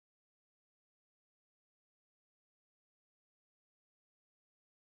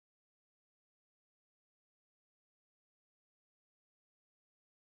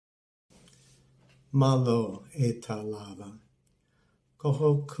Mālō etau lava.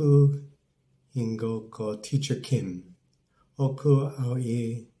 Kohoku hingo ko Teacher Kim. Oku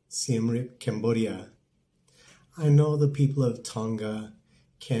Hawai'i Siem Reap, Cambodia. I know the people of Tonga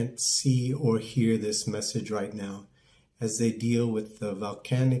can't see or hear this message right now as they deal with the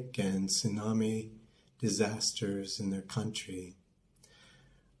volcanic and tsunami disasters in their country.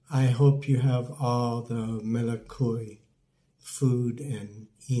 I hope you have all the melakui, food and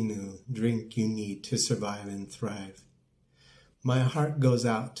inu, drink you need to survive and thrive. My heart goes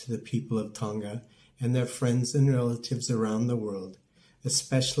out to the people of Tonga and their friends and relatives around the world,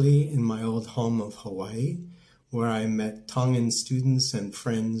 especially in my old home of Hawaii, where I met Tongan students and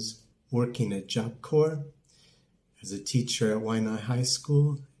friends working at Job Corps, as a teacher at Waianae High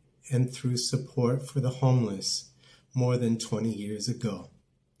School, and through support for the homeless more than 20 years ago.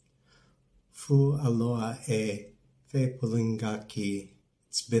 Fuoloa fepulingaki.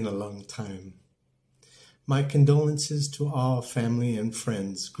 It's been a long time. My condolences to all family and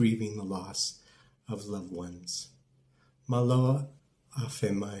friends grieving the loss of loved ones. Mālō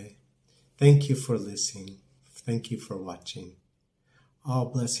afemai. Thank you for listening. Thank you for watching. All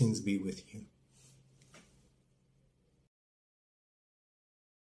blessings be with you.